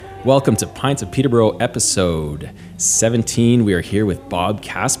Welcome to Pints of Peterborough episode 17. We are here with Bob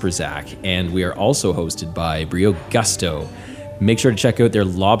Kasprzak, and we are also hosted by Brio Gusto. Make sure to check out their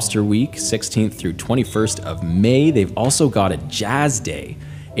Lobster Week, 16th through 21st of May. They've also got a Jazz Day,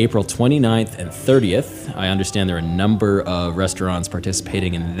 April 29th and 30th. I understand there are a number of restaurants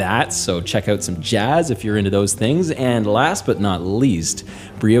participating in that, so check out some jazz if you're into those things. And last but not least,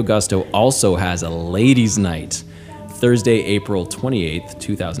 Brio Gusto also has a ladies' night, Thursday, April 28th,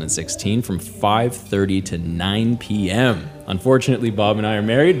 2016, from 5:30 to 9 p.m. Unfortunately, Bob and I are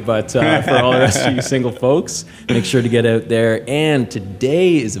married, but for all the rest of you single folks, make sure to get out there. And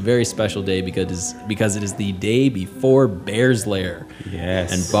today is a very special day because it is the day before Bears Lair.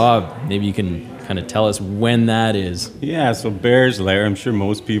 Yes. And Bob, maybe you can kind of tell us when that is. Yeah, so Bears Lair, I'm sure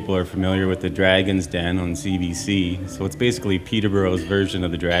most people are familiar with the Dragon's Den on CBC. So it's basically Peterborough's version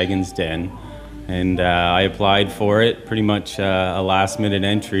of the Dragon's Den. And I applied for it, pretty much a last-minute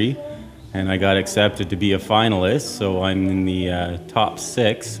entry, and I got accepted to be a finalist. So I'm in the top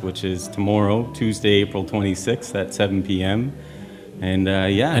 6, which is tomorrow, Tuesday, April 26th at 7 p.m. And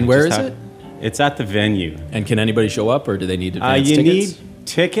yeah. And where is it? It's at the venue. And can anybody show up, or do they need advance tickets? You need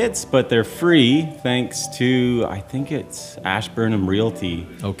tickets, but they're free thanks to, I think it's Ashburnham Realty.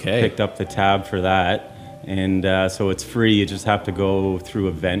 Okay. Picked up the tab for that. And so it's free. You just have to go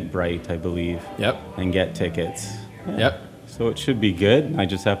through Eventbrite, I believe. Yep. And get tickets. Yeah. Yep. So it should be good. I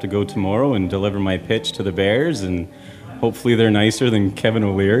just have to go tomorrow and deliver my pitch to the Bears, and hopefully they're nicer than Kevin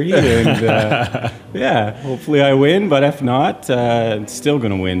O'Leary. And yeah, hopefully I win. But if not, I'm still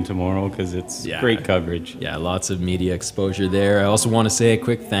going to win tomorrow because it's great coverage. Yeah, lots of media exposure there. I also want to say a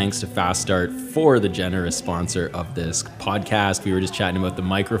quick thanks to Fast Start for the generous sponsor of this podcast. We were just chatting about the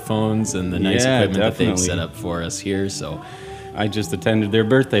microphones and the nice equipment that they've set up for us here. So I just attended their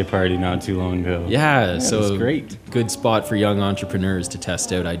birthday party not too long ago. Yeah, so it was great. Good spot for young entrepreneurs to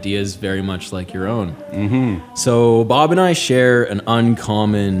test out ideas very much like your own. Mm-hmm. So Bob and I share an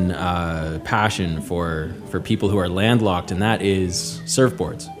uncommon passion for people who are landlocked, and that is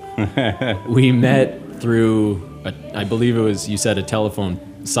surfboards. We met through, I believe it was, you said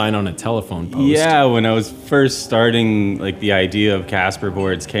sign on a telephone post. Yeah, when I was first starting the idea of Casper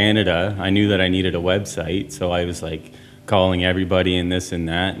Boards Canada, I knew that I needed a website, so I was calling everybody and this and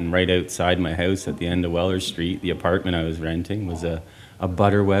that, and right outside my house at the end of Weller Street, the apartment I was renting was a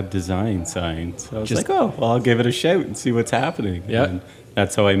Butterweb design sign. So I was I'll give it a shout and see what's happening. Yeah. And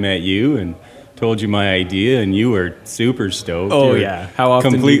that's how I met you and told you my idea, and you were super stoked. Oh yeah, how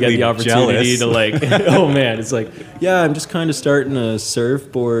often do you get the opportunity jealous. to oh man, it's I'm just kind of starting a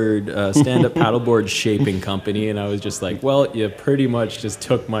surfboard, stand-up paddleboard shaping company, and I was just well, you pretty much just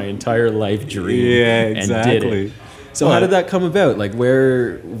took my entire life dream and did it. So how did that come about?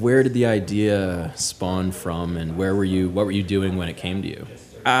 Where did the idea spawn from, and what were you doing when it came to you?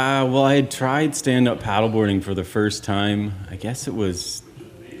 Well, I had tried stand-up paddleboarding for the first time, I guess it was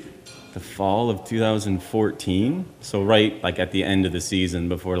the fall of 2014. So right at the end of the season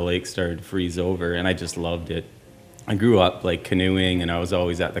before the lake started to freeze over, and I just loved it. I grew up canoeing, and I was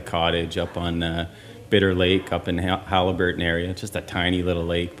always at the cottage up on Bitter Lake up in Halliburton area. Just a tiny little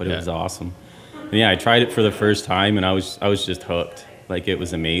lake, but it was awesome. And yeah, I tried it for the first time, and I was just hooked. It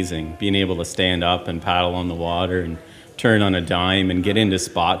was amazing, being able to stand up and paddle on the water and turn on a dime and get into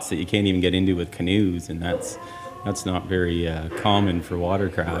spots that you can't even get into with canoes, and that's not very common for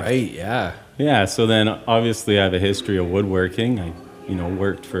watercraft. Right, yeah. Yeah, so then obviously I have a history of woodworking. I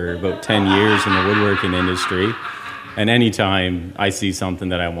worked for about 10 years in the woodworking industry, and anytime I see something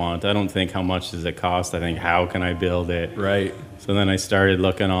that I want, I don't think how much does it cost, I think how can I build it. Right. So then I started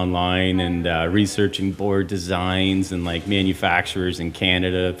looking online and researching board designs and manufacturers in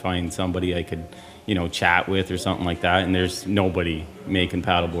Canada to find somebody I could, chat with or something like that. And there's nobody making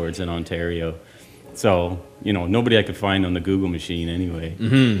paddleboards in Ontario. So, nobody I could find on the Google machine anyway.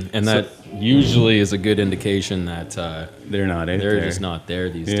 Mm-hmm. And that usually is a good indication that they're not out there. They're just not there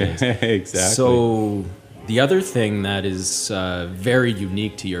these days. Exactly. So the other thing that is very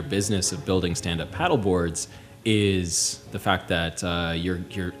unique to your business of building stand-up paddleboards is the fact that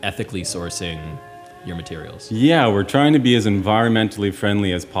you're ethically sourcing your materials. Yeah, we're trying to be as environmentally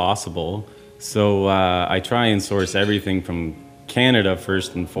friendly as possible. So I try and source everything from Canada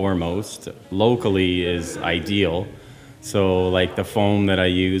first and foremost. Locally is ideal. So the foam that I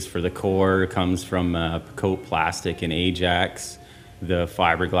use for the core comes from Coat Plastic in Ajax. The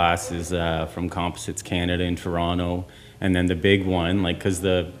fiberglass is from Composites Canada in Toronto. And then the big one, because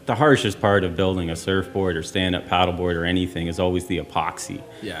the harshest part of building a surfboard or stand-up paddleboard or anything is always the epoxy.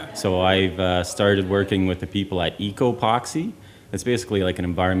 Yeah. So I've started working with the people at Ecopoxy. It's basically an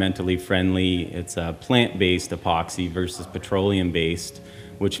environmentally friendly, it's a plant-based epoxy versus petroleum-based.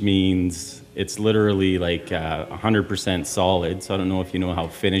 which means it's literally like 100% solid. So I don't know if you know how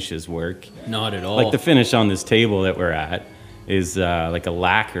finishes work. Not at all. Like the finish on this table that we're at is like a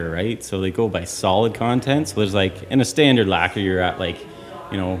lacquer, right? So they go by solid content. So there's like, in a standard lacquer, you're at like,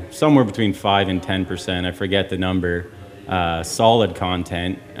 somewhere between 5 and 10%. I forget the number, solid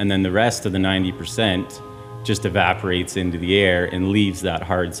content. And then the rest of the 90% just evaporates into the air and leaves that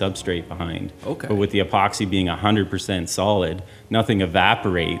hard substrate behind. Okay. But with the epoxy being 100% solid, nothing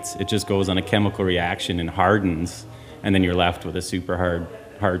evaporates. It just goes on a chemical reaction and hardens, and then you're left with a super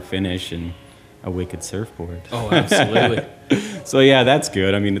hard finish and a wicked surfboard. Oh, absolutely. So yeah, that's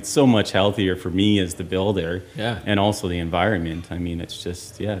good. I mean, it's so much healthier for me as the builder, Yeah. and also the environment. I mean, it's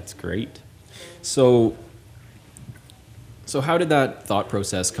just, it's great. So how did that thought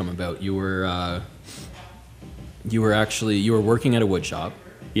process come about? You were working at a wood shop.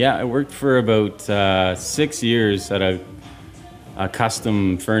 Yeah, I worked for about 6 years at a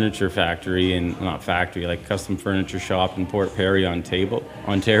custom furniture factory like custom furniture shop in Port Perry,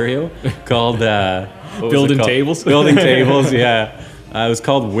 Ontario, called Building Tables? Building Tables, yeah. It was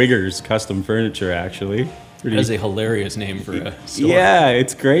called Wiggers Custom Furniture, actually. That is a hilarious name for a store. Yeah,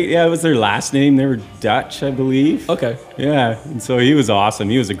 it's great. Yeah, it was their last name. They were Dutch, I believe. Okay. Yeah, and so he was awesome.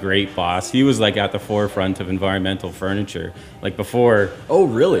 He was a great boss. He was like at the forefront of environmental furniture. Like before. Oh,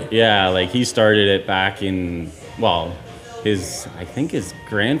 really? Yeah, like he started it back in, his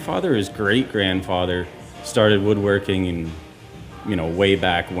grandfather or his great-grandfather started woodworking in, way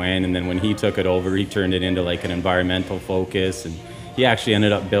back when. And then when he took it over, he turned it into like an environmental focus. And he actually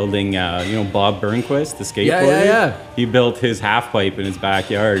ended up building, Bob Burnquist, the skateboarder. Yeah. He built his half pipe in his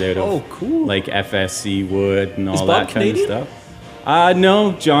backyard out of cool. like FSC wood and all Is that Bob kind Canadian? of stuff.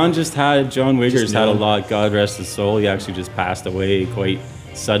 No, John Wiggers Just had a known. lot. God rest his soul. He actually just passed away quite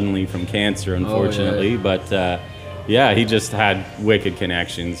suddenly from cancer, unfortunately. But he just had wicked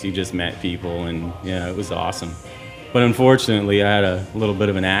connections. He just met people, and it was awesome. But unfortunately, I had a little bit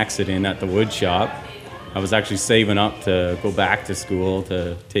of an accident at the wood shop. I was actually saving up to go back to school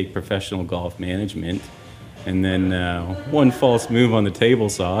to take professional golf management. And then one false move on the table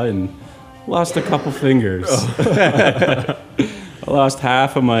saw and lost a couple fingers. I lost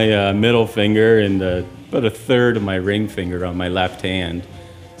half of my middle finger and about a third of my ring finger on my left hand.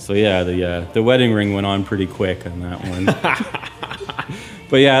 So yeah, the wedding ring went on pretty quick on that one.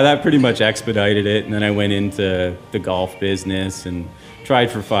 But yeah, that pretty much expedited it. And then I went into the golf business and tried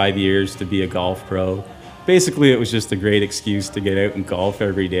for 5 years to be a golf pro. Basically, it was just a great excuse to get out and golf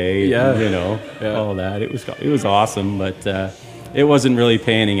every day. Yeah. And, all that. It was awesome, but it wasn't really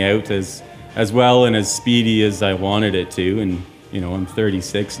panning out as well and as speedy as I wanted it to. And I'm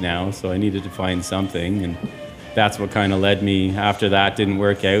 36 now, so I needed to find something, and that's what kind of led me. After that didn't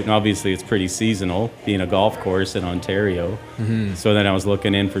work out, and obviously it's pretty seasonal, being a golf course in Ontario. Mm-hmm. So then I was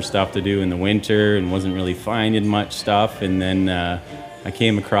looking in for stuff to do in the winter and wasn't really finding much stuff, and then I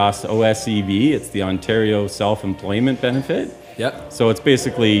came across OSEB. It's the Ontario Self-Employment Benefit. Yep. So it's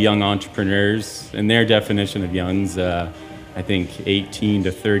basically young entrepreneurs, and their definition of young's, I think, 18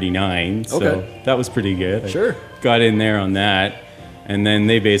 to 39. So Okay. that was pretty good. Sure. I got in there on that, and then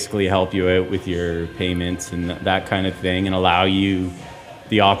they basically help you out with your payments and that kind of thing, and allow you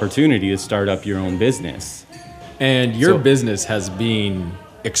the opportunity to start up your own business. And your business has been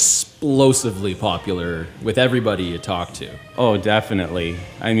explosively popular with everybody you talk to. Oh, definitely.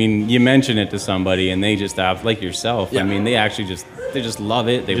 I mean, you mention it to somebody and they just have, like yourself, Yeah. I mean, they just love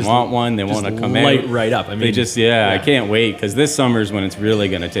it. They want one. They want to come light out. right up. I mean, They just, I can't wait, because this summer's when it's really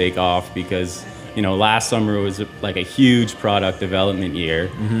going to take off, because, last summer was like a huge product development year.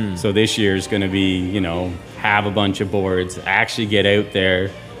 Mm-hmm. So this year is going to be, have a bunch of boards, actually get out there,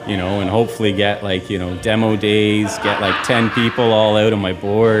 and hopefully get demo days, get 10 people all out on my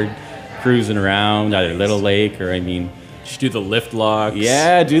board, cruising around either Little Lake or, just do the lift locks.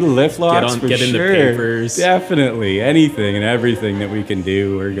 yeah, do the lift locks for get in the sure. papers. Definitely. Anything and everything that we can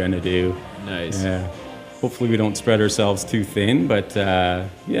do, we're going to do. Nice. Yeah. Hopefully we don't spread ourselves too thin, but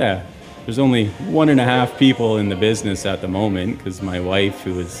there's only 1.5 people in the business at the moment, because my wife,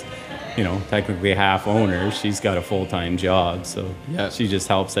 who is technically half owner, she's got a full-time job, so she just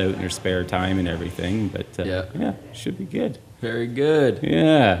helps out in her spare time and everything. But should be good. Very good.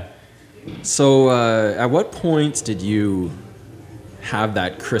 Yeah. So at what point did you have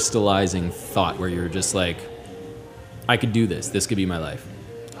that crystallizing thought where you're just like, I could do this. This could be my life?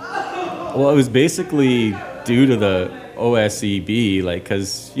 Well, it was basically due to the OSEB,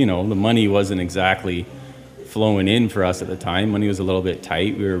 because the money wasn't exactly flowing in for us at the time. Money was a little bit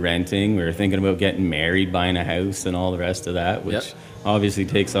tight. We were renting. We were thinking about getting married, buying a house, and all the rest of that, which obviously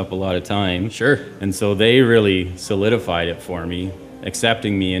takes up a lot of time. Sure. And so they really solidified it for me.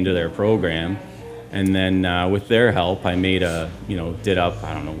 accepting me into their program. And then with their help, I made did up,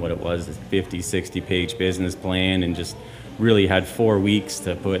 I don't know what it was, a 50, 60-page business plan, and just really had 4 weeks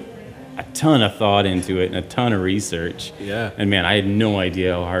to put a ton of thought into it and a ton of research. Yeah. And man, I had no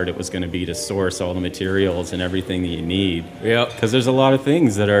idea how hard it was going to be to source all the materials and everything that you need. Yeah. Because there's a lot of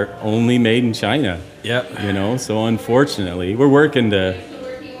things that are only made in China. Yeah. So unfortunately, we're working to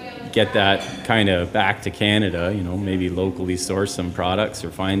get that kind of back to Canada, maybe locally source some products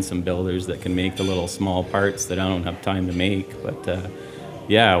or find some builders that can make the little small parts that I don't have time to make. But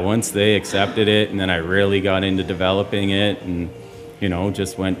once they accepted it, and then I really got into developing it, and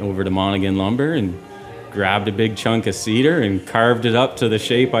just went over to Monaghan Lumber and grabbed a big chunk of cedar and carved it up to the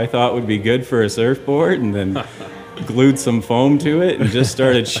shape I thought would be good for a surfboard, and then glued some foam to it and just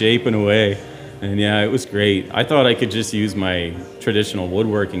started shaping away. And yeah, it was great. I thought I could just use my traditional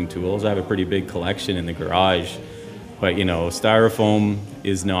woodworking tools. I have a pretty big collection in the garage. But, styrofoam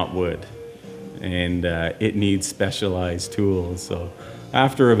is not wood. And it needs specialized tools. So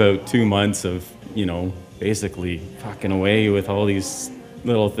after about 2 months of, basically fucking away with all these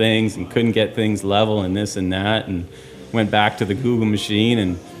little things and couldn't get things level and this and that, and went back to the Google machine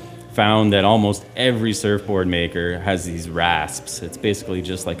and found that almost every surfboard maker has these rasps. It's basically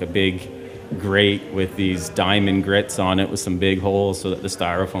just like a big grate with these diamond grits on it with some big holes so that the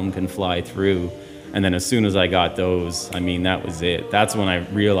styrofoam can fly through. And then as soon as I got those, that was it. That's when I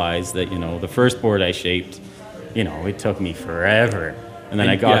realized that, the first board I shaped, it took me forever. And then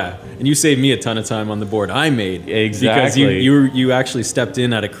and you saved me a ton of time on the board I made. Exactly. Because you actually stepped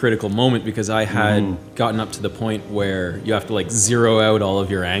in at a critical moment, because I had gotten up to the point where you have to like zero out all of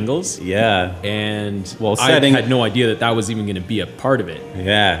your angles. Yeah. And I had no idea that was even going to be a part of it.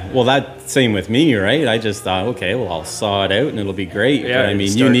 Yeah. Well, that same with me, right? I just thought, okay, well, I'll saw it out and it'll be great. Yeah, but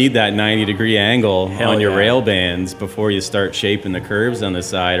you need that 90-degree angle on your rail bands before you start shaping the curves on the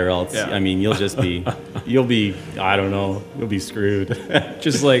side, or else, you'll just be, you'll be screwed.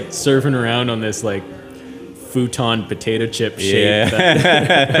 Just like surfing around on this like futon potato chip shape.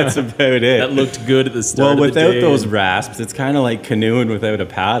 Yeah, that's about it. That looked good at the start. Well, without those rasps, it's kind of like canoeing without a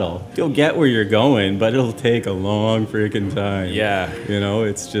paddle. You'll get where you're going, but it'll take a long freaking time. Yeah.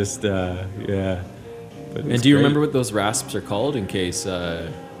 It's just, But and do you remember what those rasps are called, in case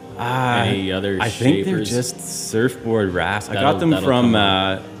any other shapers? I think they're just surfboard rasps. I got them from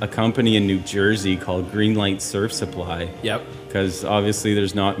a company in New Jersey called Greenlight Surf Supply. Yep. Because obviously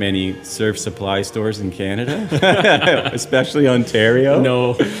there's not many surf supply stores in Canada, especially Ontario.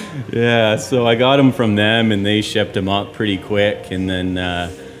 No. Yeah, so I got them from them, and they shipped them up pretty quick. And then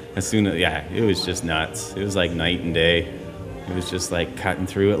it was just nuts. It was like night and day. It was just like cutting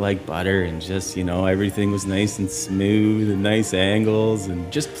through it like butter, and just, everything was nice and smooth and nice angles and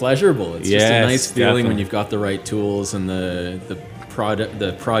just pleasurable. It's just a nice feeling when you've got the right tools and the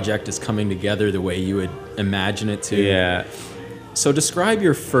project is coming together the way you would imagine it to. Yeah. So describe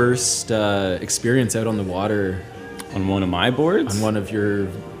your first experience out on the water. On one of my boards? On one of your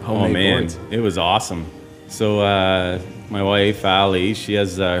homemade boards. It was awesome. So my wife, Ali, she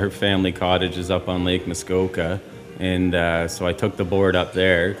has her family cottages up on Lake Muskoka. And so I took the board up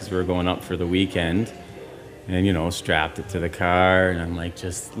there because we were going up for the weekend. And, strapped it to the car, and I'm like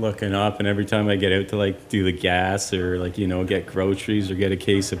just looking up, and every time I get out to like do the gas or like, get groceries or get a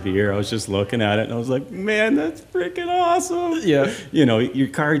case of beer, I was just looking at it and I was like, man, that's freaking awesome. Yeah. Your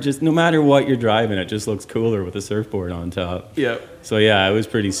car just, no matter what you're driving, it just looks cooler with a surfboard on top. Yeah. So yeah, I was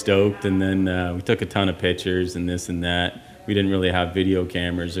pretty stoked. And then we took a ton of pictures and this and that. We didn't really have video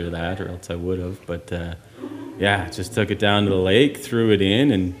cameras or that, or else I would have. But just took it down to the lake, threw it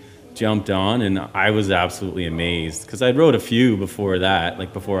in, and jumped on, and I was absolutely amazed because I'd rode a few before that,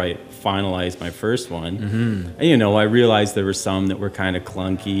 like before I finalized my first one. Mm-hmm. And I realized there were some that were kind of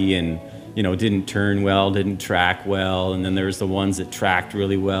clunky and didn't turn well, didn't track well, and then there was the ones that tracked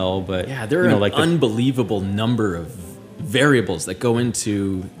really well. But there are an unbelievable number of variables that go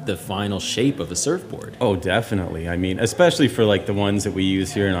into the final shape of a surfboard. Oh, definitely. Especially for like the ones that we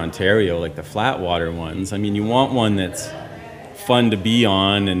use here in Ontario, like the flat water ones. You want one that's fun to be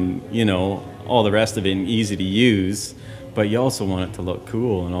on and all the rest of it and easy to use, but you also want it to look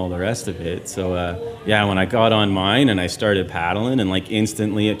cool and all the rest of it. So when I got on mine and I started paddling, and like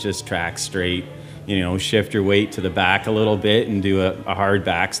instantly it just tracks straight, shift your weight to the back a little bit and do a hard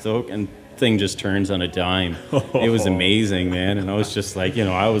backstroke, and thing just turns on a dime. It was amazing, man. And I was just like,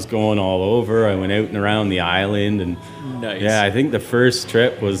 I was going all over. I went out and around the island, and nice. I think the first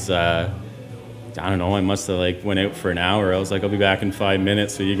trip was I don't know, I must have went out for an hour. I was like, I'll be back in 5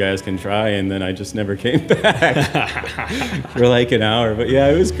 minutes so you guys can try. And then I just never came back for like an hour. But yeah,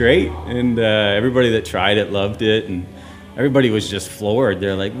 it was great. And everybody that tried it loved it. And everybody was just floored.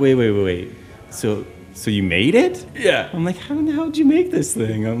 They're like, wait. So you made it? Yeah. I'm like, how the hell did you make this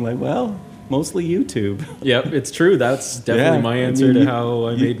thing? I'm like, well, mostly YouTube. Yep, it's true. That's definitely Yeah, my answer to how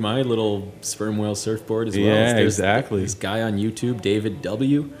I made my little sperm whale surfboard as well. Yeah, There's exactly. This guy on YouTube, David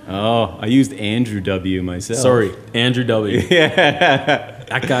W. Oh, I used Andrew W. myself. Sorry, Andrew W. Yeah.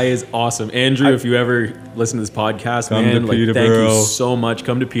 That guy is awesome. Andrew, if you ever listen to this podcast, Come man, to like, thank Peterborough. you so much.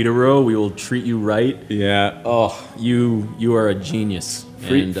 Come to Peterborough. We will treat you right. Yeah. Oh, you are a genius.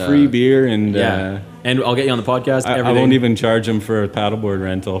 Free beer and yeah. And I'll get you on the podcast. I won't even charge him for a paddleboard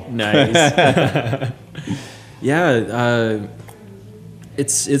rental. Nice. Yeah,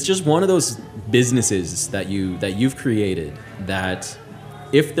 it's just one of those businesses that you've created that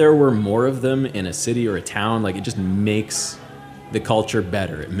if there were more of them in a city or a town, like, it just makes the culture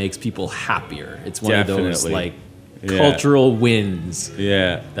better. It makes people happier. It's one of those like cultural wins.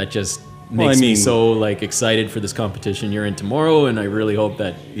 Yeah. That just makes me so like excited for this competition you're in tomorrow, and I really hope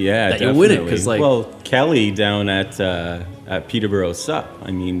that that you win it, because like, well, Kelly down at Peterborough Sup,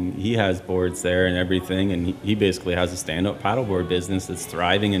 I mean, he has boards there and everything, and he basically has a stand-up paddleboard business that's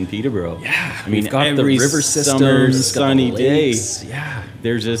thriving in Peterborough. Yeah, I mean, we've got every the river summer, systems, sunny day, yeah,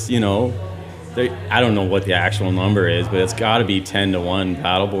 there's just, you know, I don't know what the actual number is, but it's got to be 10-1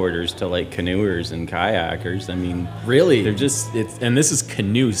 paddleboarders to like canoers and kayakers. I mean, really, they're just and this is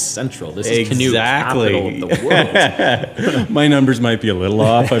canoe central. This is canoe capital of the world. My numbers might be a little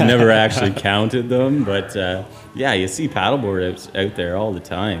off. I've never actually counted them, but yeah, you see paddleboard out there all the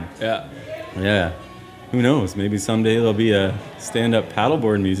time. Yeah. Who knows? Maybe someday there'll be a stand-up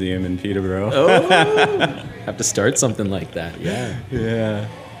paddleboard museum in Peterborough. Oh, have to start something like that. Yeah.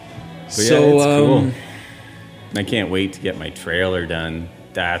 But so, yeah, it's cool. I can't wait to get my trailer done.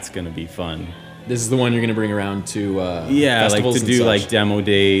 That's going to be fun. This is the one you're going to bring around to festivals, like to do such. like demo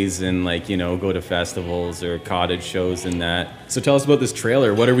days and like, you know, go to festivals or cottage shows and that. So tell us about this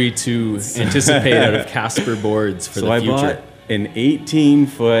trailer. What are we to anticipate out of Casper boards for the future? I bought an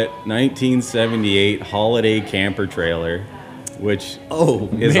 18-foot 1978 holiday camper trailer, which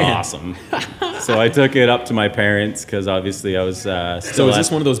is awesome. So I took it up to my parents because obviously I was still. So is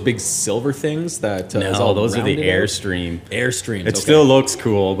this one of those big silver things that? No, is all those are the rounded Airstream. Airstreams. It still looks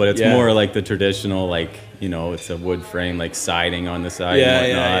cool, but it's more like the traditional, like, you know, it's a wood frame, like siding on the side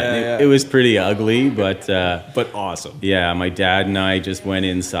and whatnot. It was pretty ugly, but awesome. Yeah, my dad and I just went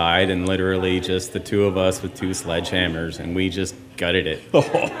inside and literally just the two of us with two sledgehammers, and we just gutted it.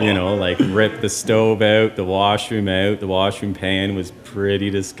 You know, like ripped the stove out, the washroom out. The washroom pan was pretty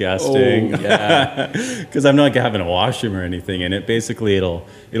disgusting. Oh, yeah. Because I'm not having a washroom or anything in it. Basically, it'll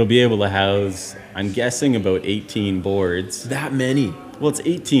be able to house, I'm guessing, about 18 boards. That many? Well, it's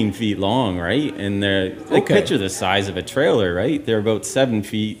 18 feet long, right? And they're like, picture the size of a trailer, right? They're about 7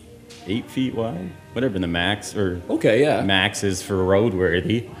 feet, 8 feet wide, whatever the max max is for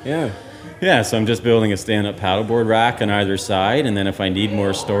roadworthy. Yeah, so I'm just building a stand-up paddleboard rack on either side, and then if I need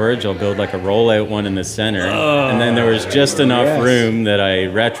more storage, I'll build like a rollout one in the center. And then there was just enough room that I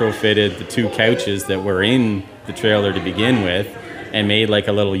retrofitted the two couches that were in the trailer to begin with, and made like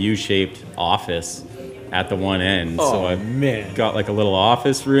a little U-shaped office at the one end. So I've got like a little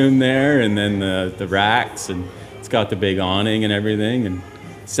office room there, and then the racks, and it's got the big awning and everything, and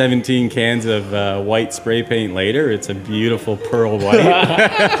 17 cans of white spray paint later, it's a beautiful pearl white.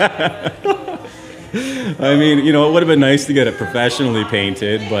 I mean, you know, it would have been nice to get it professionally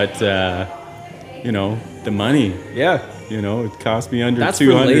painted, but, you know, the money. Yeah. You know, it cost me under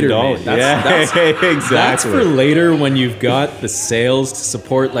 $200. That's exactly. That's for later when you've got the sales to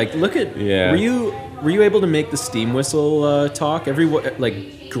support. Like, look at, were you able to make the Steam Whistle talk?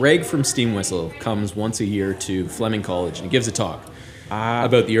 Like, Greg from Steam Whistle comes once a year to Fleming College and he gives a talk.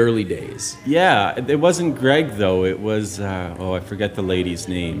 About the early days. Yeah, it wasn't Greg, though. It was, I forget the lady's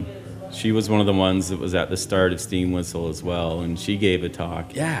name. She was one of the ones that was at the start of Steam Whistle as well, and she gave a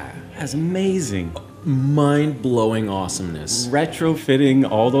talk. Yeah. That's amazing. Mind-blowing awasomeness. Retrofitting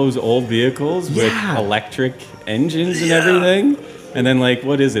all those old vehicles with electric engines and everything. And then, like,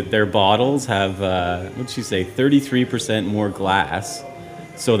 what is it? Their bottles have, what'd she say, 33% more glass.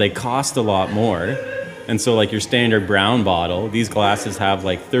 So they cost a lot more. And so, like, your standard brown bottle, these glasses have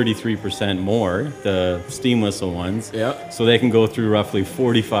like 33% more, the Steam Whistle ones. Yep. So they can go through roughly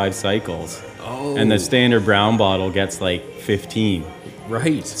 45 cycles. Oh. And the standard brown bottle gets like 15.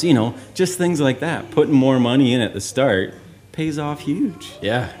 Right. So, you know, just things like that. Putting more money in at the start pays off huge.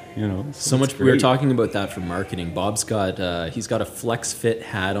 Yeah. You know, So much. We were talking about that for marketing. Bob's got he's got a Flex Fit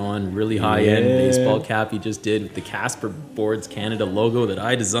hat on, really high end baseball cap he just did with the Casper Boards Canada logo that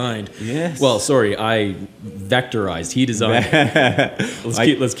I designed. Yes. Well, sorry, I vectorized. He designed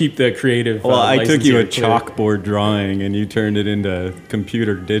it. Let's keep the creative. Well, I took you a clear. chalkboard drawing and you turned it into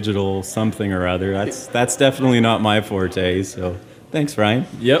computer digital something or other. That's definitely not my forte. So thanks, Ryan.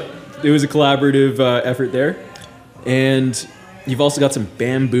 Yep, it was a collaborative effort there, and you've also got some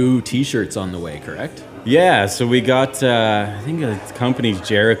bamboo T-shirts on the way, correct? Yeah, so we got, I think the company's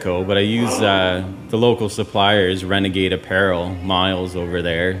Jericho, but I use the local suppliers, Renegade Apparel, Miles over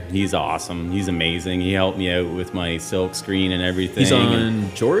there. He's awesome. He's amazing. He helped me out with my silk screen and everything. He's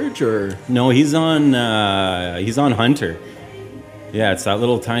on George, or? No, he's on Hunter. Yeah, it's that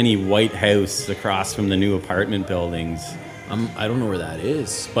little tiny white house across from the new apartment buildings. I don't know where that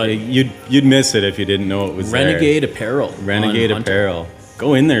is, but you'd miss it if you didn't know it was Renegade Apparel. Renegade Apparel.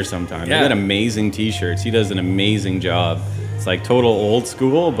 Go in there sometime. Yeah. They got amazing T-shirts. He does an amazing job. It's like total old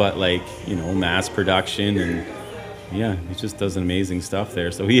school, but like, you know, mass production, and yeah, he just does amazing stuff there.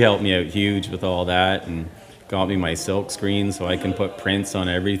 So he helped me out huge with all that and got me my silk screen so I can put prints on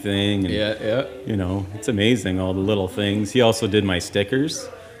everything. And, Yeah. you know, it's amazing, all the little things. He also did my stickers.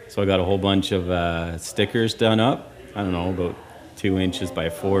 So I got a whole bunch of stickers done up. I don't know, about 2 inches by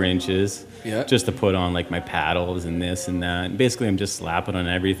 4 inches. Yeah. Just to put on like my paddles and this and that. And basically I'm just slapping on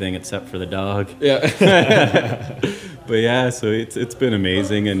everything except for the dog. Yeah. But yeah, so it's been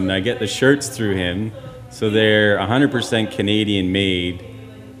amazing, and I get the shirts through him. So they're 100% Canadian made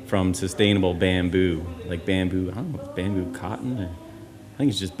from sustainable bamboo. Like bamboo, I don't know if it's bamboo cotton or I think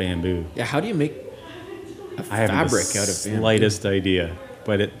it's just bamboo. Yeah, how do you make a I haven't fabric the out of bamboo? slightest idea.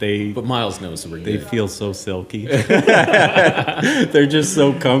 But But Miles knows, so we're they good. feel so silky. They're just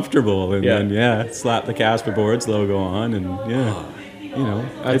so comfortable. And then, slap the Casper Boards logo on, and you know,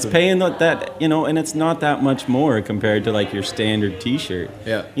 it's paying that, you know, and it's not that much more compared to like your standard T-shirt.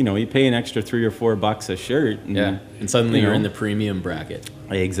 Yeah. You know, you pay an extra $3 or $4 a shirt. And, Yeah, and suddenly you you're know. in the premium bracket.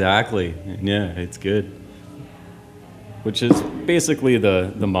 Exactly. Yeah, it's good. Which is basically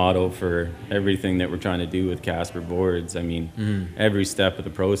the motto for everything that we're trying to do with Casper Boards. I mean, every step of the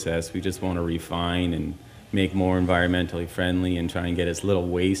process, we just want to refine and make more environmentally friendly and try and get as little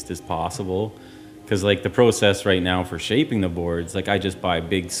waste as possible. Because like the process right now for shaping the boards, like I just buy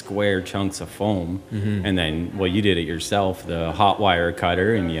big square chunks of foam, and then, well, you did it yourself, the hot wire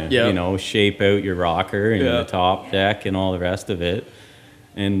cutter, and you know, shape out your rocker and the top deck and all the rest of it.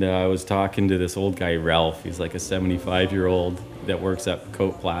 And I was talking to this old guy, Ralph. He's like a 75-year-old that works at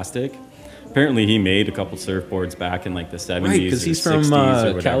Coat Plastic. Apparently, he made a couple surfboards back in like the 70s Right, because he's from 60s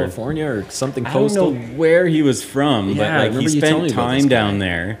or whatever. California or something I don't coastal. know where he was from, Yeah, I but like remember he you telling me spent about this time guy. down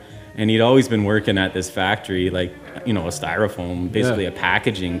there, and he'd always been working at this factory, like, you know, a styrofoam, basically a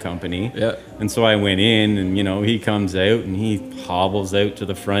packaging company. Yeah. And so I went in, and, you know, he comes out and he hobbles out to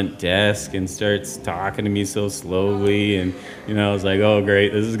the front desk and starts talking to me so slowly. And, you know, I was like, oh,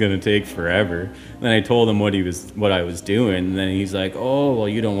 great, this is going to take forever. And then I told him what I was doing. And then he's like, oh, well,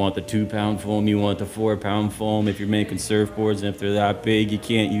 you don't want the 2-pound foam, you want the 4-pound foam. If you're making surfboards and if they're that big, you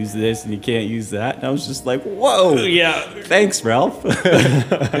can't use this and you can't use that. And I was just like, whoa. Yeah. Thanks, Ralph.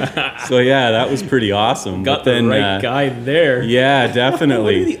 So, yeah, that was pretty awesome. Got the right guy there. Yeah,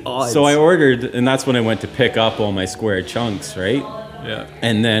 definitely. What are the odds? So I ordered, and that's when I went to pick up all my square chunks, right? Yeah.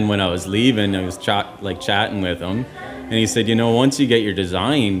 And then when I was leaving, I was chatting with him, and he said, you know, once you get your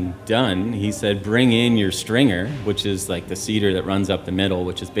design done, he said, bring in your stringer, which is like the cedar that runs up the middle,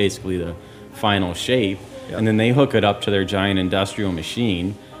 which is basically the final shape. Yep. And then they hook it up to their giant industrial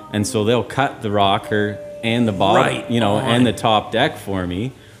machine, and so they'll cut the rocker and the bottom, you know, and the top deck for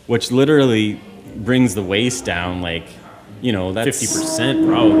me, which literally brings the waist down, like, you know, that's 50%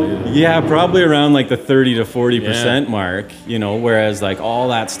 probably. Yeah, probably around like the 30 to 40% mark, you know, whereas like all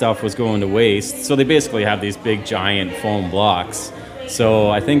that stuff was going to waste. So they basically have these big giant foam blocks. So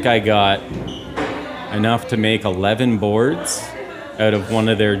I think I got enough to make 11 boards out of one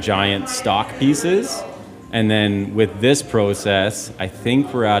of their giant stock pieces. And then with this process, I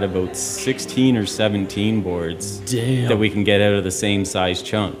think we're at about 16 or 17 boards that we can get out of the same size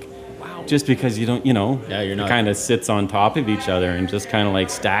chunk. Just because you don't, you know, you're not. It kind of sits on top of each other and just kind of like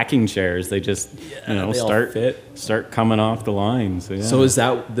stacking chairs. They just, you know, they all start coming off the line. So, yeah. So is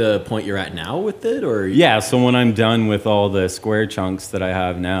that the point you're at now with it, or Yeah, so when I'm done with all the square chunks that I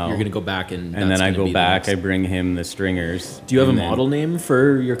have now, you're gonna go back and then I go back, I bring him the stringers. Do you have a model name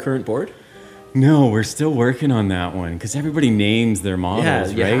for your current board? No, we're still working on that one because everybody names their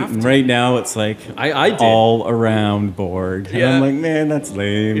models, you right? have And to. right now it's like I did. all around board. And Yeah. I'm like, man, that's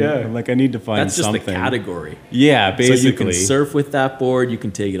lame. Yeah. I'm like, I need to find That's just something. the category. Yeah, basically. So you can surf with that board. You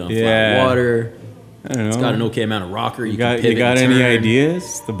can take it on flat Yeah. water. I don't know. It's got an okay amount of rocker. You, You can got, pivot you got and any turn.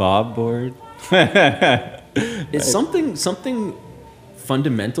 ideas? The bob board? It's something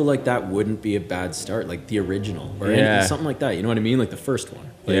fundamental like that wouldn't be a bad start, like the original or Yeah. something like that. You know what I mean? Like the first one.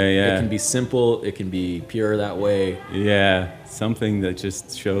 Like, Yeah. It can be simple. It can be pure that way, Yeah, something that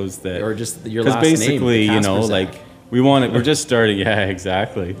just shows that. or just your Because last name. basically, the you know, Kasprzak. like we're just starting. Yeah,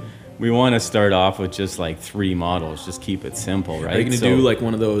 exactly. We want to start off with just like 3 models. Just keep it simple, right? Are you going to do like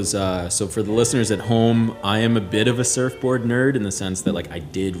one of those? So for the listeners at home, I am a bit of a surfboard nerd in the sense that like I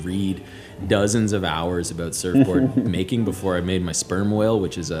did read dozens of hours about surfboard making before I made my sperm whale,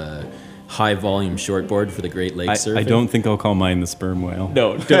 which is a high volume shortboard for the Great Lakes surfing. I don't think I'll call mine the sperm whale.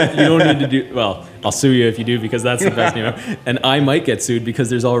 No, you don't need to do. Well, I'll sue you if you do because that's the best name ever. And I might get sued because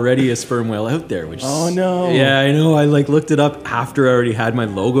there's already a sperm whale out there. Which Oh, no. Yeah, I know. I like looked it up after I already had my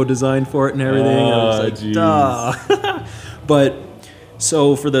logo designed for it and everything. I was Oh, like, jeez. duh. But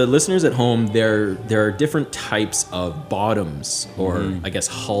so for the listeners at home, there are different types of bottoms or I guess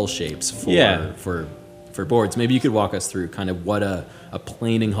hull shapes for boards. Maybe you could walk us through kind of what a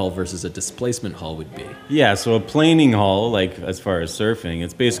planing hull versus a displacement hull would be. Yeah, so a planing hull, like as far as surfing,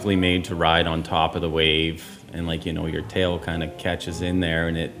 it's basically made to ride on top of the wave, and like, you know, your tail kind of catches in there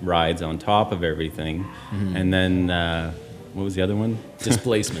and it rides on top of everything. And then what was the other one?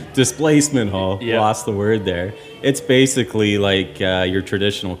 Displacement. Displacement hull. Yeah. Lost the word there. It's basically like your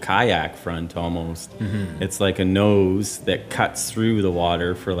traditional kayak front almost. It's like a nose that cuts through the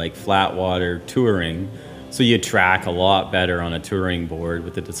water for like flat water touring. So you track a lot better on a touring board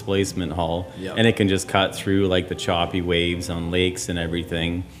with the displacement hull. Yep. And it can just cut through like the choppy waves on lakes and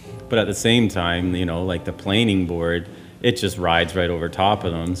everything. But at the same time, you know, like the planing board, it just rides right over top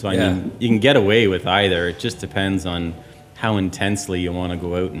of them. So I mean, you can get away with either. It just depends on how intensely you want to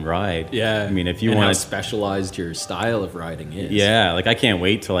go out and ride. Yeah. I mean, if you and how want to, specialized your style of riding is. yeah, like I can't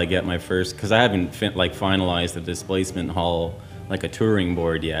wait till I get my first, because I haven't finalized the displacement hull like a touring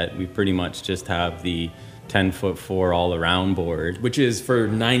board yet. We pretty much just have the 10'4" all around board. Which is for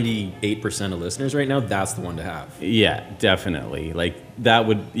 98% of listeners right now, that's the one to have. Yeah, definitely. Like that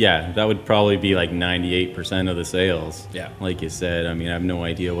would probably be like 98% of the sales. Yeah. Like you said, I mean, I have no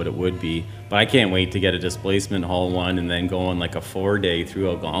idea what it would be, but I can't wait to get a displacement hull one and then go on like a 4-day through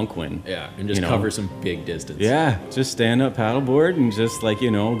Algonquin. Yeah, and just You know? cover some big distance. Yeah, just stand up paddleboard and just like, you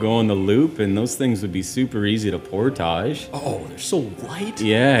know, go on the loop, and those things would be super easy to portage. Oh, they're so light.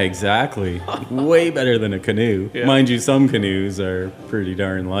 Yeah, exactly. Way better than a canoe. Yeah. Mind you, some canoes are pretty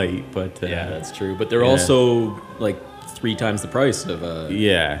darn light, but Yeah, that's true. But they're yeah. also like 3 times the price of a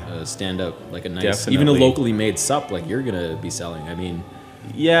yeah. stand up, like a nice, Definitely. even a locally made sup like you're gonna be selling. I mean,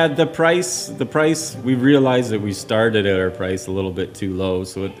 Yeah, the price, we realized that we started at our price a little bit too low,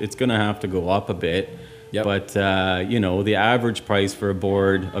 so it's going to have to go up a bit. Yep. But, you know, the average price for a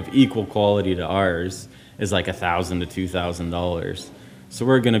board of equal quality to ours is like $1,000 to $2,000. So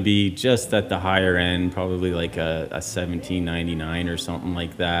we're going to be just at the higher end, probably like a $17.99 or something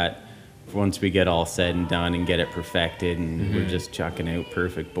like that. Once we get all said and done and get it perfected, and we're just chucking out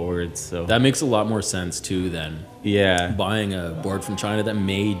perfect boards. So that makes a lot more sense too than yeah. buying a board from China that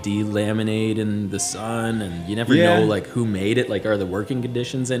may delaminate in the sun, and you never Yeah. know like who made it, like are the working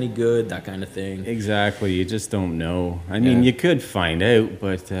conditions any good, that kind of thing. Exactly, you just don't know. I mean, Yeah. you could find out,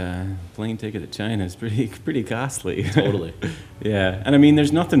 but plane ticket to China is pretty costly. Totally. Yeah, and I mean,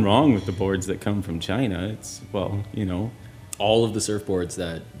 there's nothing wrong with the boards that come from China. It's, well, you know. All of the surfboards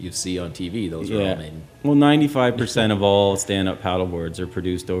that you see on TV, those are all made. Well, 95% of all stand-up paddleboards are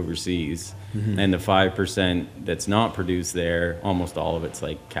produced overseas, and the 5% that's not produced there, almost all of it's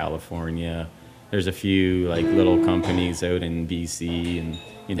like California. There's a few like little companies out in BC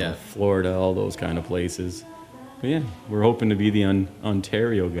and Yeah. Florida, all those kind of places. But yeah, we're hoping to be the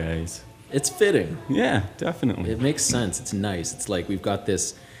Ontario guys. It's fitting. Yeah, definitely. It makes sense. It's nice. It's like we've got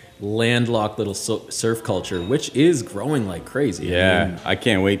this landlocked little surf culture, which is growing like crazy. Yeah, I mean, I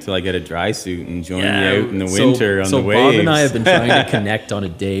can't wait till I get a dry suit and join yeah, you out in the winter on the waves. So Bob and I have been trying to connect on a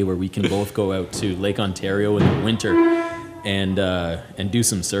day where we can both go out to Lake Ontario in the winter and do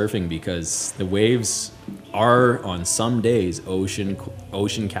some surfing, because the waves are on some days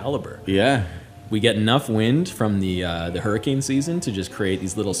ocean caliber. Yeah. We get enough wind from the hurricane season to just create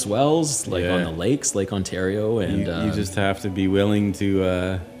these little swells like on Yeah. the lakes, Lake Ontario, and You just have to be willing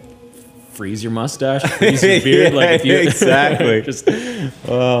to... freeze your mustache, freeze your beard, like if you exactly. just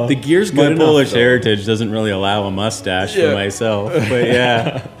the gear's good My enough, Polish though. heritage doesn't really allow a mustache Yeah. for myself, but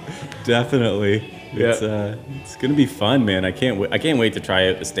yeah. Definitely. Yeah. It's gonna be fun, man. I can't wait to try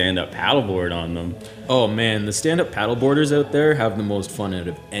out the stand-up paddleboard on them. Oh man, the stand-up paddleboarders out there have the most fun out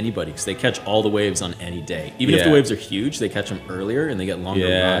of anybody because they catch all the waves on any day. Even if the waves are huge, they catch them earlier and they get longer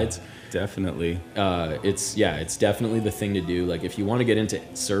rides. Definitely. It's definitely the thing to do. Like if you want to get into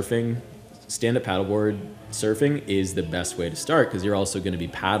surfing, stand-up paddleboard surfing is the best way to start because you're also going to be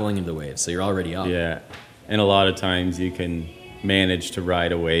paddling into the waves, so you're already up. Yeah, and a lot of times you can manage to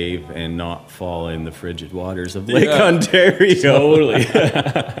ride a wave and not fall in the frigid waters of Lake Ontario. Totally.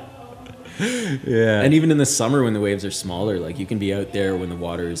 Yeah. And even in the summer when the waves are smaller, like you can be out there when the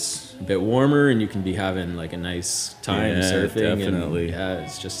water's a bit warmer and you can be having like a nice time surfing. Definitely. And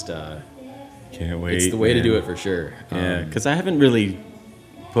it's just can't wait. It's the way to do it for sure. Yeah, because I haven't really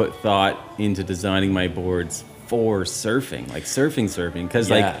put thought into designing my boards for surfing, like surfing.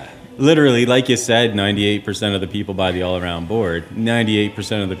 Because like literally, like you said, 98% of the people buy the all-around board.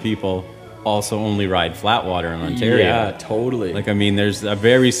 98% of the people also only ride flat water in Ontario. Yeah, totally. Like, I mean, there's a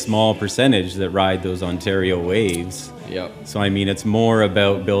very small percentage that ride those Ontario waves. Yep. So, I mean, it's more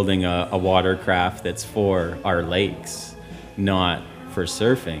about building a watercraft that's for our lakes, not for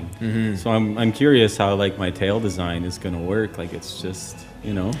surfing. Mm-hmm. So I'm curious how, like, my tail design is going to work. Like, it's just,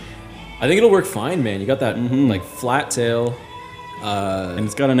 you know. I think it'll work fine, man. You got that, like, flat tail. And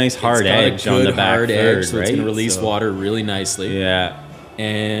it's got a nice hard edge on the back third, edge, so right? it's going to release water really nicely. Yeah.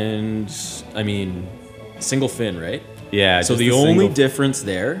 And, I mean, single fin, right? Yeah. So the only difference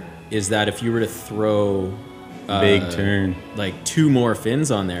there is that if you were to throw big turn, like 2 more fins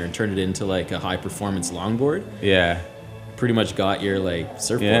on there and turn it into like a high performance longboard, pretty much got your like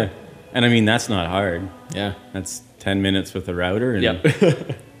surfboard. Yeah. And I mean, that's not hard. Yeah. That's 10 minutes with the router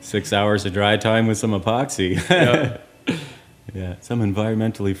and 6 hours of dry time with some epoxy. Yeah, some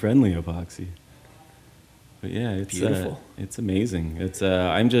environmentally friendly epoxy. But yeah, it's beautiful. It's amazing. It's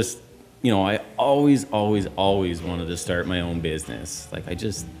I'm just, you know, I always wanted to start my own business. Like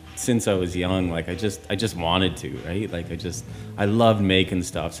since I was young, like I just wanted to, right? Like I loved making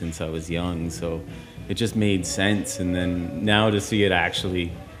stuff since I was young, so it just made sense. And then now to see it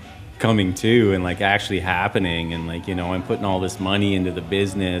actually coming to and like actually happening, and like, you know, I'm putting all this money into the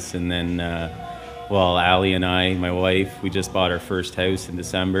business, and then well, Allie and I, my wife, we just bought our first house in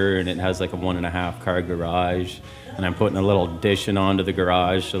December, and it has like a 1.5 car garage, and I'm putting a little addition onto the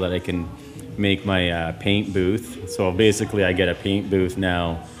garage so that I can make my paint booth. So basically I get a paint booth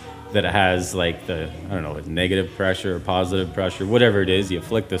now that has like the, I don't know, negative pressure or positive pressure, whatever it is. You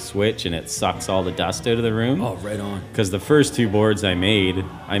flick the switch and it sucks all the dust out of the room. Oh, right on. Because the first 2 boards I made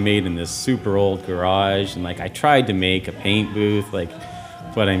in this super old garage, and like I tried to make a paint booth, like,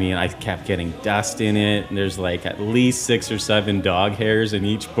 but I mean, I kept getting dust in it, and there's like at least 6 or 7 dog hairs in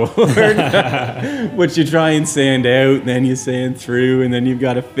each board, which you try and sand out, and then you sand through, and then you've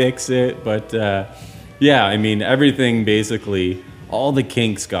got to fix it. But yeah, I mean, everything basically, all the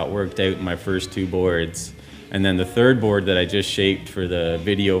kinks got worked out in my first 2 boards. And then the 3rd board that I just shaped for the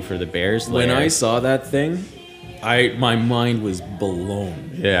video for the Bears lair. When I saw that thing, my mind was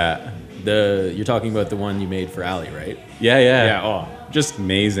blown. Yeah. You're talking about the one you made for Allie, right? Yeah. Yeah. Oh, just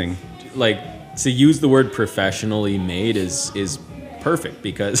amazing. Like, to use the word professionally made is perfect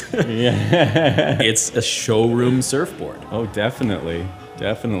because it's a showroom surfboard. Oh, definitely.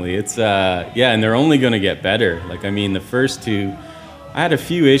 It's and they're only going to get better. Like, I mean, the first 2, I had a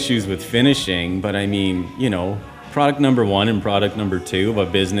few issues with finishing, but I mean, you know, product number 1 and product number 2 of a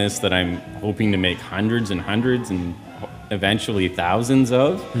business that I'm hoping to make hundreds and hundreds and eventually thousands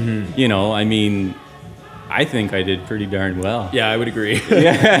of, you know, I mean, I think I did pretty darn well. Yeah, I would agree.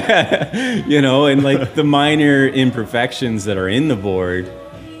 Yeah. You know, and like the minor imperfections that are in the board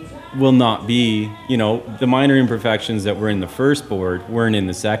will not be, you know, the minor imperfections that were in the first board weren't in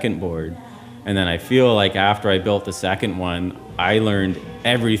the second board. And then I feel like after I built the second one, I learned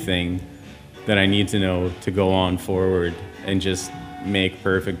everything that I need to know to go on forward and just make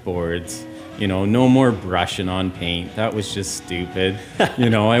perfect boards. You know, no more brushing on paint. That was just stupid. You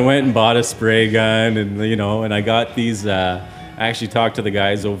know, I went and bought a spray gun, and, you know, and I got these, I actually talked to the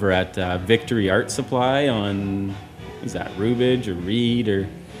guys over at Victory Art Supply on, is that Rubidge or Reed, or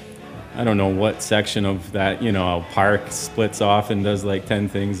I don't know what section of that, you know, park splits off and does like 10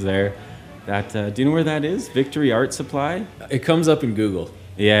 things there. That, do you know where that is? Victory Art Supply? It comes up in Google.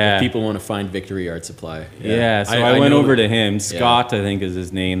 Yeah. If people want to find Victory Art Supply. Yeah, so I went over to him. Scott, I think is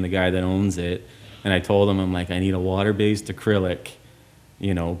his name, the guy that owns it. And I told him, I'm like, I need a water-based acrylic,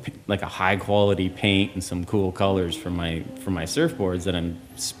 you know, like a high-quality paint and some cool colors for my surfboards that I'm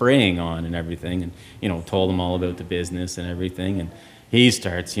spraying on and everything. And, you know, told him all about the business and everything. And, he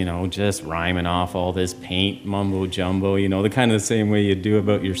starts, just rhyming off all this paint mumbo jumbo, the kind of the same way you do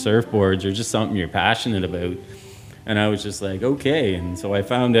about your surfboards or just something you're passionate about. And I was just like, okay. And so I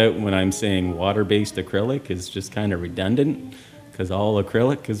found out when I'm saying water-based acrylic is just kind of redundant because all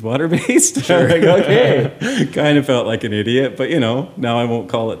acrylic is water-based. Sure. Like, okay. Kind of felt like an idiot, but now I won't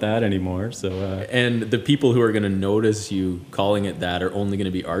call it that anymore. So and the people who are going to notice you calling it that are only going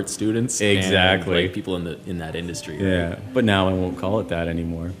to be art students. Exactly. And, like, people in that industry. Yeah. Right? But now I won't call it that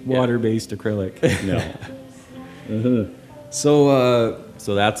anymore. Water-based acrylic. No.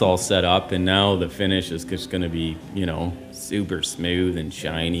 So that's all set up, and now the finish is just going to be, super smooth and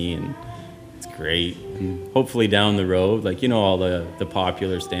shiny, and it's great. And hopefully down the road, like, all the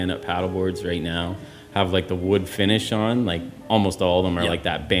popular stand-up paddleboards right now have, like, the wood finish on. Like, almost all of them are like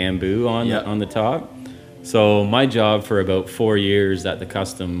that bamboo on the top. So my job for about 4 years at the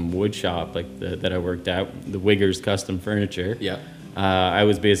custom wood shop, like that I worked at, the Wiggers Custom Furniture. Yeah. I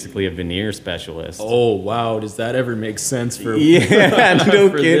was basically a veneer specialist. Oh, wow. Does that ever make sense for Yeah, no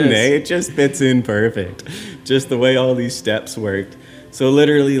for kidding, this? It just fits in perfect. Just the way all these steps worked. So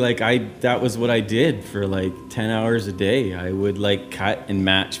literally, like, that was what I did for like 10 hours a day. I would like cut and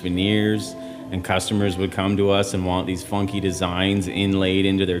match veneers, and customers would come to us and want these funky designs inlaid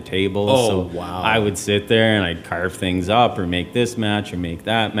into their tables. Oh, so wow. I would sit there and I'd carve things up or make this match or make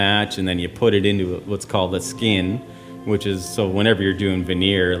that match, and then you put it into what's called a skin, which is, so whenever you're doing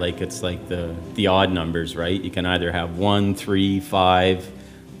veneer, like, it's like the odd numbers, right? You can either have 1, 3, 5,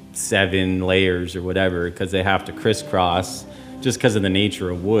 7 layers or whatever, because they have to crisscross just because of the nature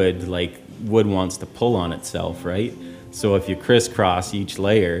of wood. Like, wood wants to pull on itself, right? So if you crisscross each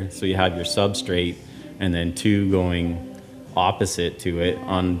layer, so you have your substrate and then 2 going opposite to it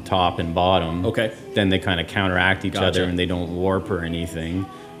on top and bottom, okay, then they kind of counteract each other and they don't warp or anything.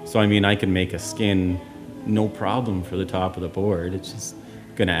 So I mean, I can make a skin no problem for the top of the board. It's just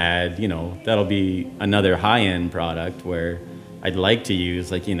gonna add, that'll be another high-end product where I'd like to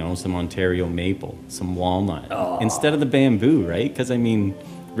use, like, some Ontario maple, some walnut instead of the bamboo, right? Because I mean,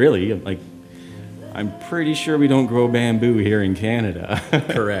 really, like, I'm pretty sure we don't grow bamboo here in Canada.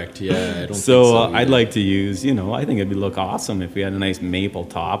 Correct. Yeah. I don't So, think so I'd like to use, I think it'd look awesome if we had a nice maple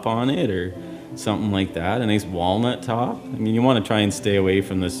top on it or something like that, a nice walnut top. I mean, you want to try and stay away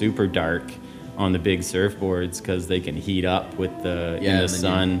from the super dark on the big surfboards because they can heat up with in the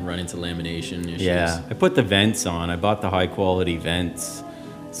sun. Run into lamination issues. Yeah, I put the vents on. I bought the high quality vents.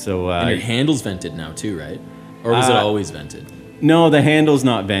 So and your handle's vented now too, right? Or was it always vented? No, the handle's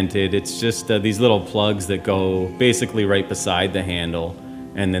not vented. It's just these little plugs that go basically right beside the handle,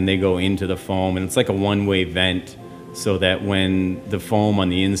 and then they go into the foam, and it's like a one-way vent, so that when the foam on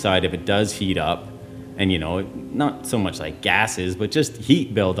the inside, if it does heat up, and not so much like gases, but just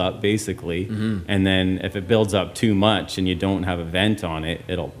heat build up basically. Mm-hmm. And then if it builds up too much and you don't have a vent on it,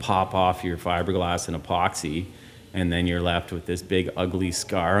 it'll pop off your fiberglass and epoxy, and then you're left with this big ugly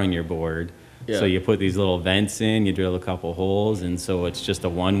scar on your board. Yeah. So you put these little vents in, you drill a couple holes, and so it's just a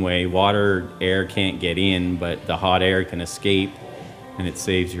one-way. Water, air can't get in, but the hot air can escape, and it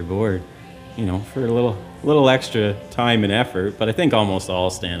saves your board, for a little extra time and effort. But I think almost all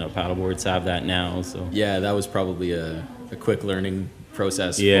stand-up paddleboards have that now. So yeah, that was probably a quick learning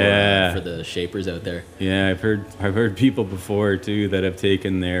process for the shapers out there. Yeah, I've heard people before too that have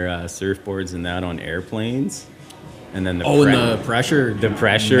taken their surfboards and that on airplanes, and then the pressure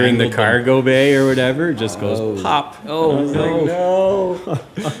in the cargo bay or whatever just goes pop. Oh no,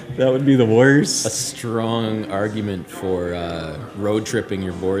 that would be the worst. A strong argument for road tripping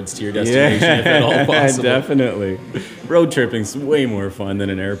your boards to your destination if at all possible. Definitely. Road tripping's way more fun than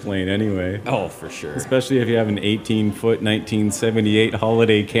an airplane anyway. Oh, for sure. Especially if you have an 18-foot 1978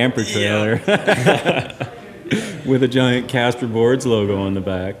 holiday camper trailer. Yeah. With a giant Casper Boards logo on the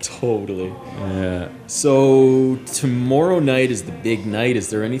back. Totally. Yeah. So tomorrow night is the big night. Is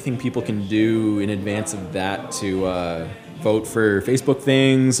there anything people can do in advance of that to vote for Facebook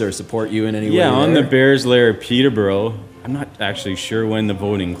things or support you in any way? Yeah, on the Bears Lair Peterborough. I'm not actually sure when the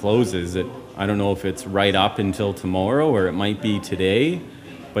voting closes. I don't know if it's right up until tomorrow or it might be today.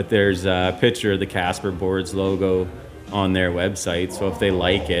 But there's a picture of the Casper Boards logo on their website, so if they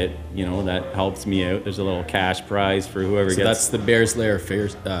like it, that helps me out. There's a little cash prize for whoever gets. So that's the Bears Lair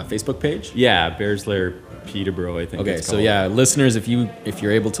Facebook page? Yeah, Bears Lair Peterborough, I think. Okay, so yeah, listeners, if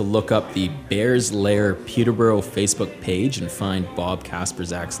you're able to look up the Bears Lair Peterborough Facebook page and find Bob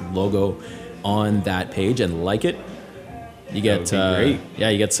Kasprzak's logo on that page and like it, You get great. Yeah,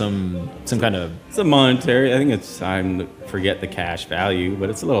 you get some kind of It's a monetary. I think it's I forget the cash value, but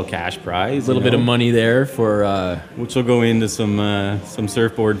it's a little cash prize. a little bit of money there for which will go into some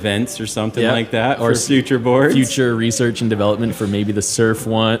surfboard vents or something Yeah. like that, Or for future boards. future research and development for maybe the surf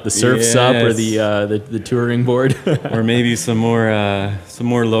sup or the touring board. Or maybe some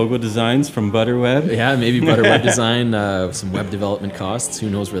more logo designs from Butterweb. Yeah, maybe better web design, some web development costs. Who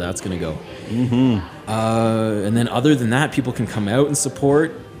knows where that's going to go? And then other than that, people can come out and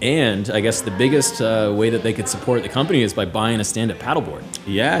support. And I guess the biggest way that they could support the company is by buying a stand-up paddleboard.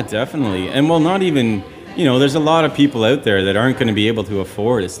 Yeah, definitely. And well, not even, there's a lot of people out there that aren't going to be able to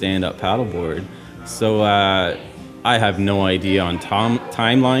afford a stand-up paddleboard. So I have no idea on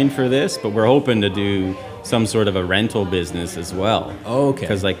timeline for this, but we're hoping to do some sort of a rental business as well. Oh, okay.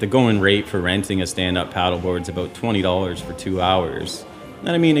 Because like the going rate for renting a stand-up paddleboard is about $20 for 2 hours. And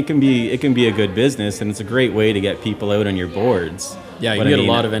I mean, it can be a good business, and it's a great way to get people out on your boards. Yeah, you get a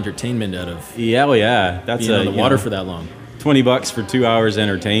lot of entertainment out of Yeah, well, yeah. That's being on the water for that long. $20 for 2 hours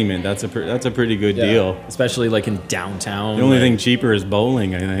entertainment. That's a pretty good deal. Especially like in downtown. The only thing cheaper is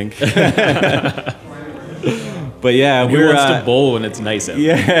bowling, I think. But yeah, Who wants to bowl when it's nice out?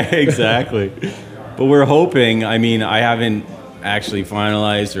 Yeah, exactly. But we're hoping. I mean, I haven't actually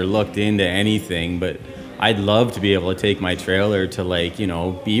finalized or looked into anything, but I'd love to be able to take my trailer to like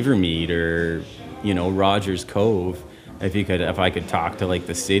Beavermead or Rogers Cove. If I could talk to like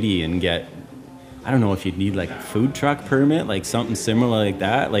the city and get, I don't know if you'd need like a food truck permit, like something similar like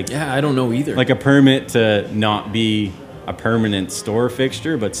that. Like Yeah, I don't know either. like a permit to not be a permanent store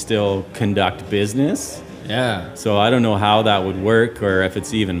fixture, but still conduct business. Yeah. So I don't know how that would work or if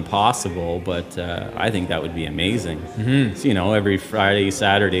it's even possible, but I think that would be amazing. Mm-hmm. So, every Friday,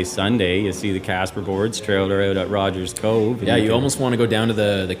 Saturday, Sunday, you see the Casper Boards trailer out at Rogers Cove. Yeah, you almost want to go down to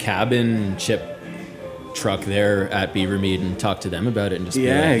the cabin chip truck there at Beavermead and talk to them about it and just be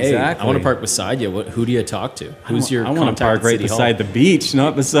like, hey, exactly. I want to park beside you. Who do you talk to? Who's your I want to contact park right City Hall? beside the beach,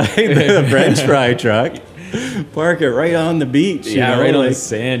 not beside the French fry truck. Park it right on the beach. Right on the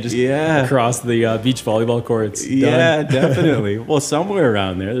sand, just Yeah. across the beach volleyball courts. Yeah, Done. definitely. Well, somewhere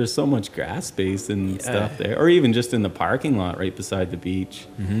around there, there's so much grass space and stuff there, or even just in the parking lot right beside the beach.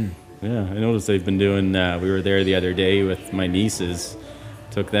 Mm-hmm. Yeah, I noticed they've been doing. We were there the other day with my nieces.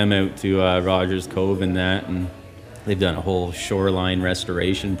 Took them out to Rogers Cove and that, and they've done a whole shoreline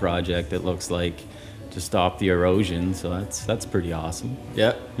restoration project. It looks like to stop the erosion. So that's pretty awesome.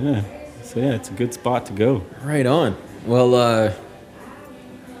 Yeah. Yeah. So yeah, it's a good spot to go. Right on. Well,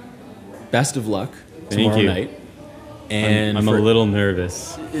 best of luck tomorrow you. night. And I'm a little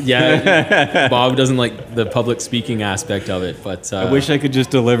nervous. Yeah, Bob doesn't like the public speaking aspect of it, but I wish I could just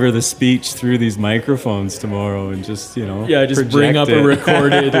deliver the speech through these microphones tomorrow and just just bring up a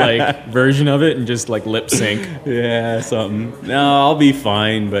recorded version of it and just lip sync. Yeah, something. No, I'll be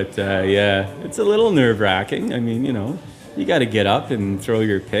fine, but yeah, it's a little nerve wracking. I mean, you got to get up and throw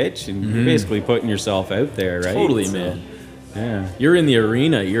your pitch, and you're basically putting yourself out there, right? Totally, So, man. Yeah, You're in the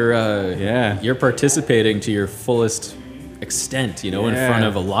arena. You're Yeah. You're participating to your fullest extent, in front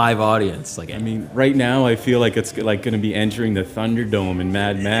of a live audience. I mean, right now I feel like it's like going to be entering the Thunderdome in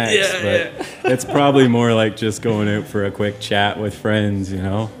Mad Max, but it's probably more like just going out for a quick chat with friends,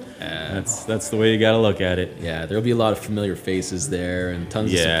 That's the way you got to look at it. Yeah, there'll be a lot of familiar faces there and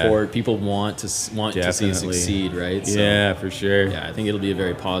tons of support. People want to see you succeed, right? So, yeah, for sure. Yeah, I think it'll be a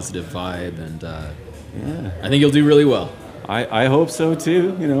very positive vibe, and I think you'll do really well. I hope so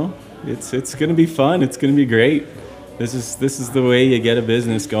too. It's going to be fun. It's going to be great. This is the way you get a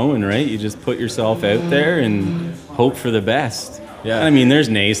business going, right? You just put yourself out there and hope for the best. Yeah. I mean, there's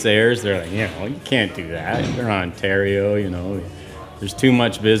naysayers. They're like, you can't do that. They're Ontario, There's too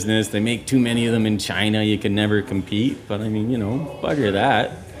much business. They make too many of them in China. You can never compete. But I mean, bugger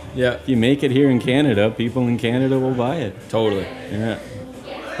that. Yeah. If you make it here in Canada, people in Canada will buy it. Totally. Yeah.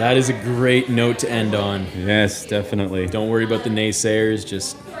 That is a great note to end on. Yes, definitely. Don't worry about the naysayers.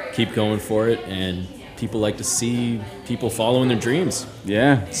 Just keep going for it. And people like to see people following their dreams.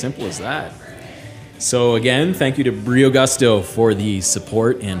 Yeah. Simple as that. So again, thank you to Brio Gusto for the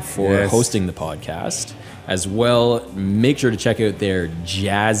support and for hosting the podcast. As well, make sure to check out their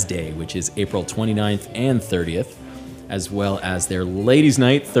Jazz Day, which is April 29th and 30th, as well as their Ladies'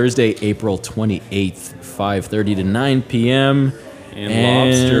 Night, Thursday, April 28th, 5:30 to 9 p.m. And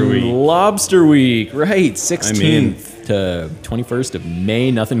Lobster Week. Lobster Week, right, 16th. to 21st of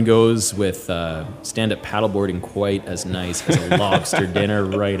May. Nothing goes with stand-up paddleboarding quite as nice as a lobster dinner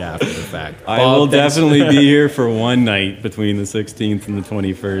right after the fact. I will definitely be here for one night between the 16th and the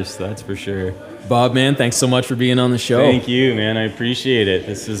 21st, that's for sure. Bob, man, thanks so much for being on the show. Thank you, man. I appreciate it.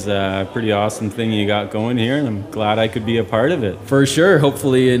 This is a pretty awesome thing you got going here, and I'm glad I could be a part of it. For sure.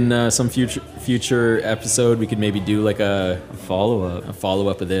 Hopefully in some future episode, we could maybe do like a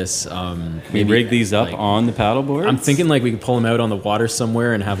follow-up of this. Maybe rig these up on the paddleboard. I'm thinking like we could pull them out on the water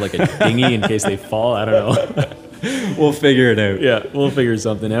somewhere and have like a dinghy in case they fall. I don't know. We'll figure it out. Yeah, we'll figure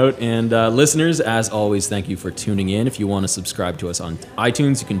something out. And listeners, as always, thank you for tuning in. If you want to subscribe to us on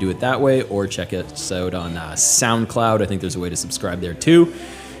iTunes, you can do it that way, or check us out on SoundCloud. I think there's a way to subscribe there too.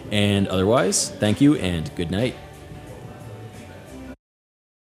 And otherwise, thank you and good night.